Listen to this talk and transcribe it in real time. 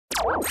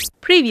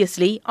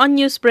Previously on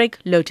Newsbreak,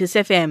 Lotus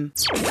FM.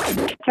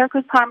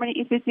 Turquoise Harmony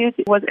Institute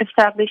was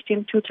established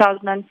in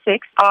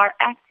 2006. Are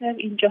active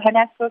in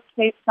Johannesburg,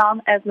 Cape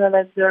Town, as well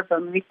as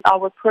Durban with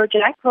our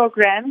project,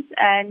 programs,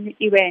 and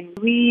events.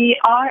 We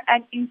are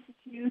an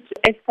institute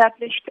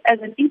established as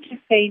an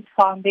interfaith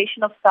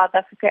foundation of South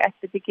Africa at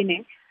the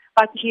beginning,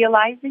 but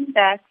realizing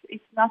that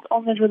it's not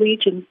only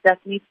religions that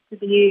need to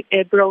be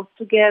brought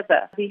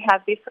together. We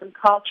have different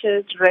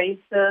cultures,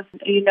 races,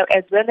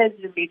 as well as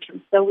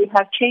religions. So we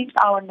have changed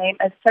our name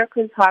as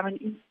Turquoise Harmony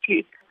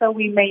Institute, so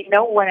we may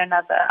know one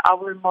another,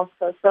 our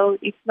motto. So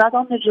it's not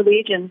only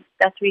religions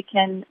that we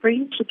can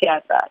bring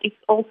together, it's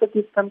also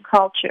different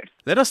cultures.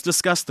 Let us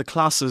discuss the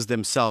classes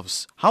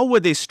themselves. How were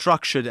they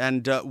structured,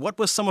 and what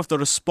was some of the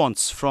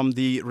response from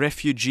the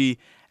refugee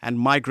and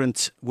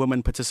migrant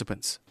women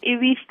participants?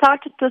 We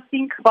started to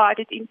think about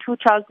it in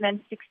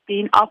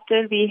 2016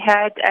 after we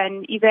had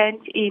an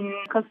event in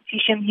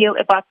Constitution Hill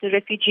about the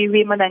refugee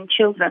women and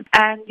children.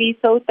 And we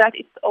thought that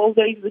it's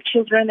always the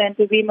children and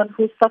the women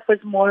who suffers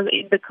more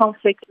in the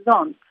conflict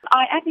zones.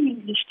 I am an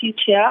English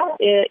teacher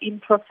in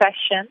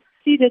profession.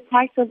 See the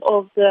title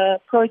of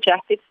the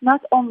project, it's not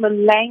only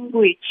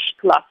language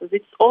classes,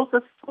 it's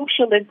also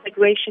social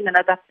integration and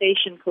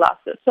adaptation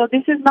classes. So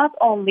this is not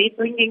only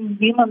bringing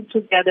women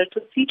together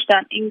to teach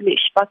them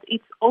English, but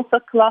it's also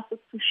classes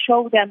to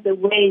show them the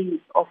ways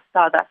of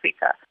South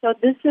Africa. So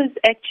this is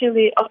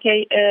actually,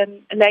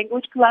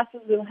 language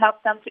classes will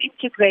help them to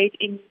integrate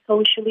in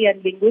socially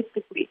and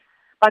linguistically,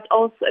 but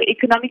also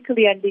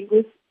economically and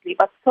linguistically.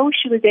 But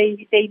socially,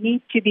 they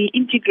need to be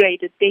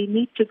integrated. They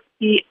need to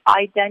be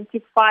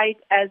identified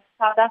as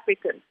South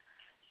Africans.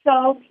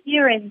 So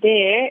here and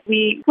there,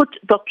 we put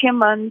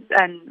documents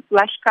and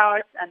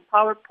flashcards and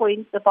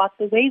PowerPoints about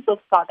the ways of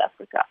South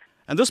Africa.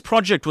 And this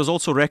project was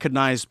also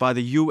recognized by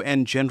the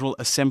UN General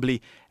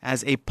Assembly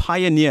as a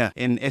pioneer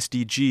in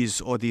SDGs,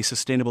 or the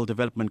Sustainable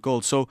Development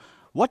Goals. So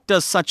what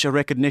does such a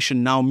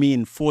recognition now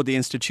mean for the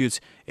Institute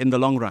in the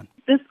long run?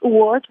 This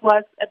award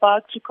was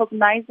about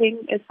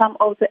recognizing some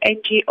of the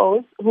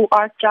NGOs who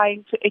are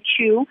trying to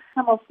achieve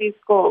some of these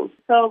goals.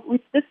 So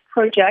with this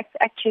project,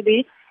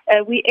 actually,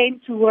 we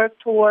aim to work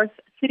towards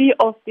 3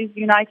 of these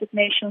United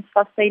Nations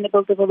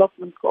Sustainable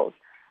Development Goals,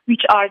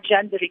 which are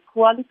gender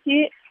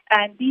equality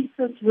and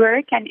decent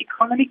work and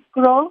economic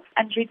growth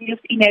and reduce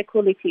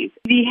inequalities.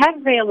 We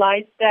have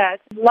realized that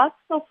lots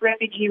of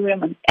refugee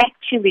women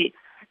actually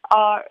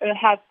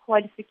have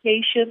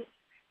qualifications,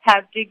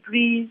 have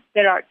degrees,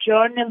 there are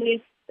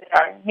journalists, there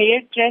are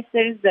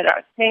hairdressers, there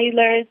are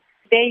tailors.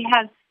 They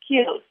have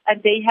skills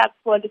and they have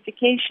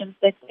qualifications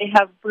that they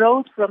have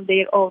brought from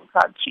their own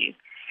countries.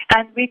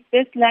 And with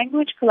these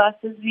language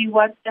classes, we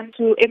want them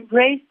to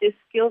embrace these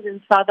skills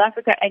in South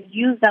Africa and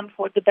use them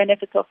for the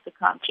benefit of the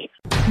country.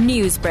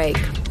 Newsbreak,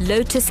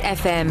 Lotus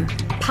FM,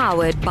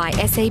 powered by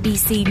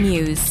SABC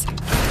News.